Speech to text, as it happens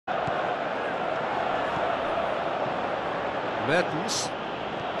Mertens.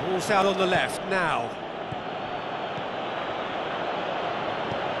 Ball's out on the left now.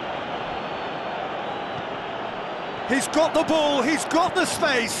 He's got the ball, he's got the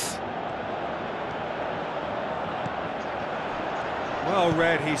space. Well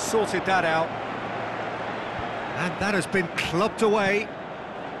read, he sorted that out. And that has been clubbed away.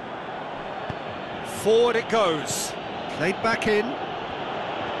 Forward it goes. Played back in.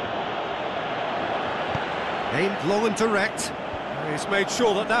 Aimed long and direct. He's made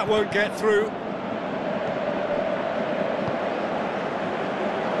sure that that won't get through.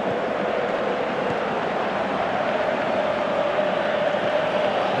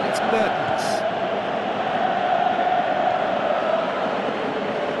 And it's Mertens.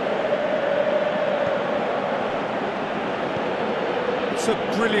 It's a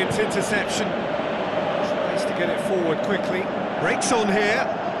brilliant interception. Tries to get it forward quickly. Breaks on here.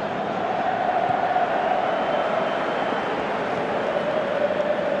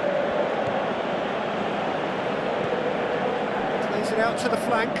 Plays it out to the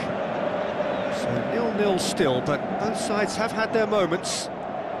flank. So 0-0 still, but both sides have had their moments.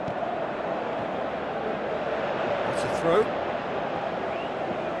 It's a throw.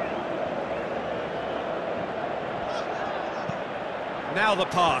 Now the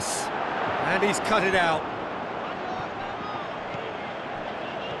pass, and he's cut it out.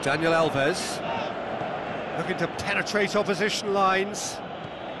 Daniel Alves, looking to penetrate opposition lines.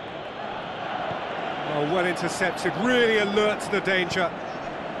 Oh, well intercepted, really alert to the danger.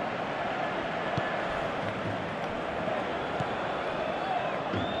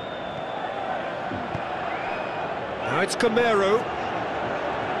 Now it's Gamero,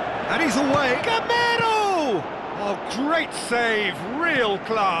 and he's away. Gamero! Oh, great save, real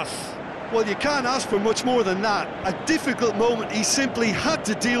class. Well, you can't ask for much more than that. A difficult moment he simply had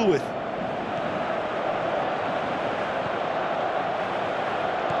to deal with.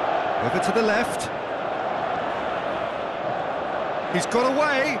 Over to the left. He's got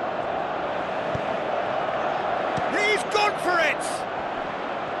away. He's gone for it!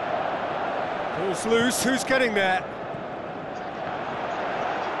 Ball's loose, who's getting there?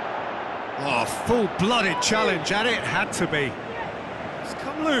 Oh, full-blooded challenge, and it had to be. It's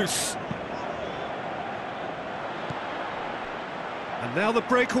come loose. And now the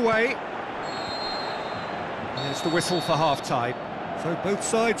breakaway. There's the whistle for half-time. So both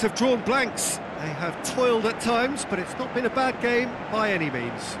sides have drawn blanks. They have toiled at times, but it's not been a bad game by any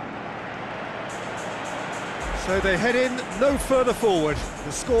means. So they head in no further forward.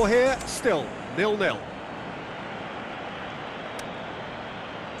 The score here, still 0-0.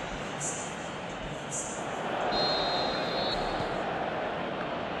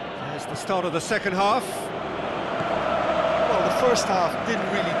 There's the start of the second half. Well, the first half didn't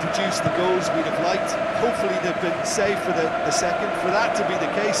really produce the goals we'd have liked. Hopefully they've been saved for the second. For that to be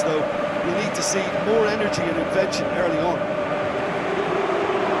the case, though, we need to see more energy and invention early on.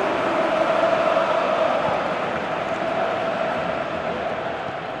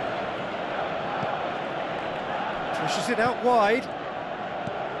 Pushes it out wide.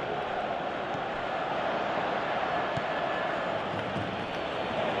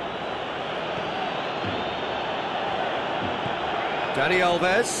 Dani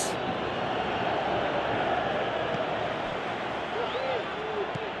Alves.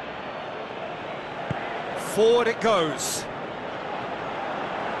 Forward it goes.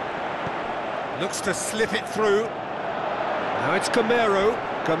 Looks to slip it through. Now it's Gamero.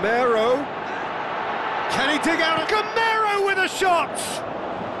 Gamero. Can he dig out? Gamero with a shot!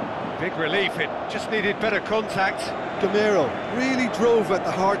 Big relief, it just needed better contact. Gamero really drove at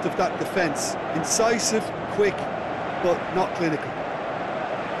the heart of that defence. Incisive, quick, but not clinical.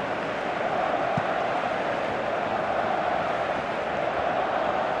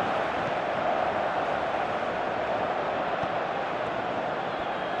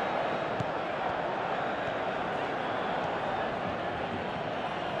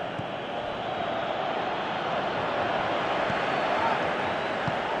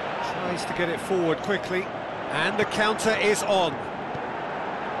 Tries to get it forward quickly, and the counter is on.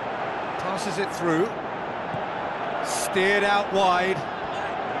 Passes it through. Steered out wide.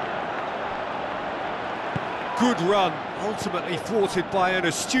 Good run, ultimately thwarted by an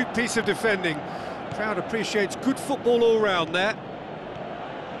astute piece of defending. Crowd appreciates good football all round there.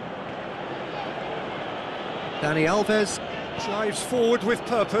 Dani Alves drives forward with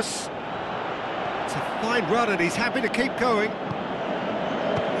purpose. It's a fine run and he's happy to keep going.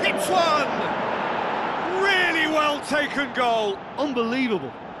 Hits one! Really well taken goal.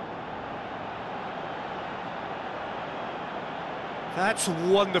 Unbelievable. That's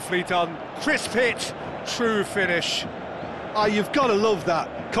wonderfully done. Crisp hit, true finish. Ah, you've got to love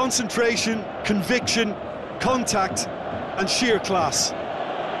that. Concentration, conviction, contact, and sheer class.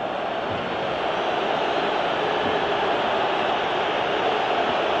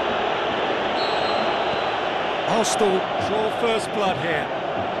 Arsenal draw first blood here.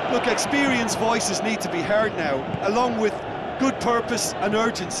 Look, experienced voices need to be heard now, along with good purpose and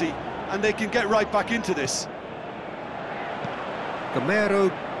urgency, and they can get right back into this. Gamero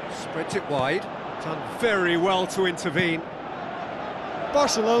spreads it wide. Done very well to intervene.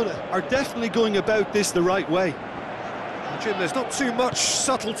 Barcelona are definitely going about this the right way. Jim, there's not too much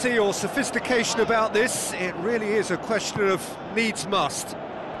subtlety or sophistication about this. It really is a question of needs must.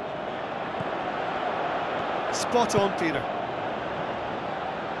 Spot on, Peter.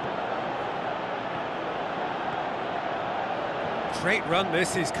 Great run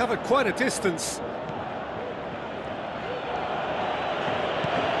this, he's covered quite a distance.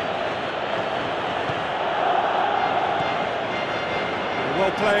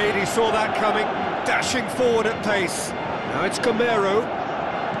 Well played, he saw that coming, dashing forward at pace. Now it's Gamero.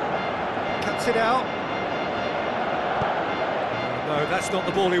 Cuts it out. No, that's not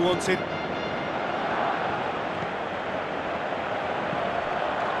the ball he wanted.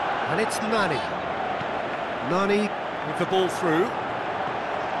 And it's Nani. Nani with the ball through.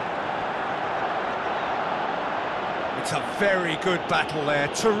 It's a very good battle there,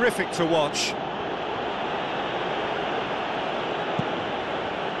 terrific to watch.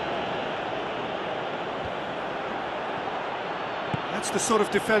 That's the sort of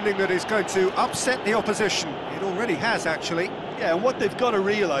defending that is going to upset the opposition. It already has, actually. Yeah, and what they've got to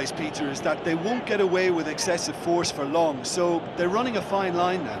realise, Peter, is that they won't get away with excessive force for long, so they're running a fine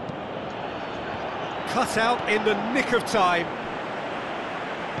line now. Cut out in the nick of time.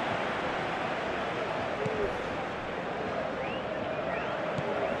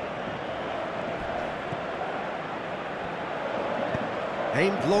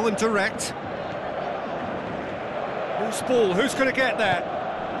 Aimed long and direct. Who's ball? Who's going to get there?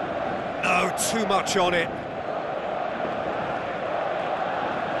 No, too much on it.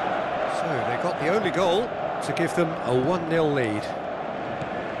 So they got the only goal to give them a 1-0 lead.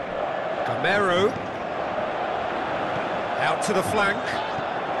 Gamero. Out to the flank.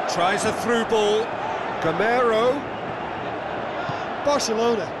 Tries a through ball. Gamero.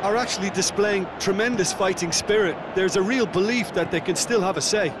 Barcelona are actually displaying tremendous fighting spirit. There's a real belief that they can still have a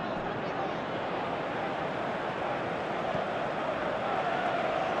say.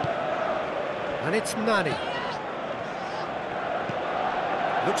 And it's Nani.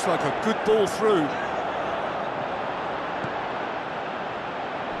 Looks like a good ball through.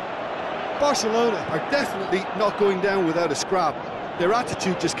 Barcelona are definitely not going down without a scrap. Their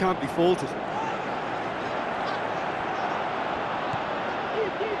attitude just can't be faulted.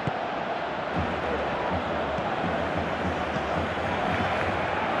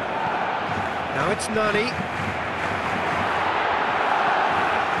 Now it's Nani.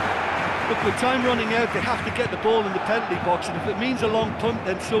 Look, with time running out, they have to get the ball in the penalty box, and if it means a long punt,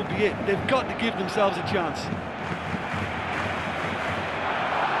 then so be it. They've got to give themselves a chance.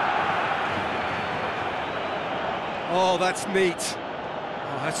 Oh, that's neat.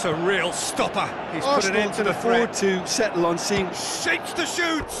 Oh, that's a real stopper. He's put an end to the threat. To settle on seeing... Shapes the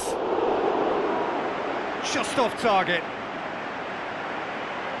shoots! Just off target.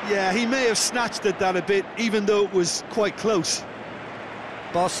 Yeah, he may have snatched at that a bit, even though it was quite close.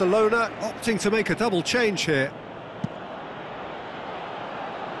 Barcelona opting to make a double change here.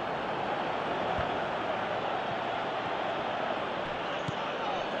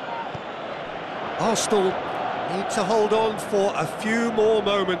 Arsenal need to hold on for a few more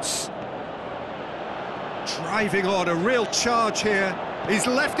moments. Driving on, a real charge here. He's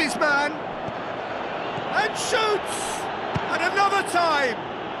left his man. And shoots! And another time!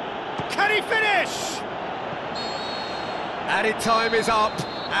 Can he finish? Added time is up,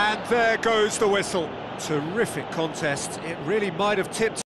 and there goes the whistle. Terrific contest. It really might have tipped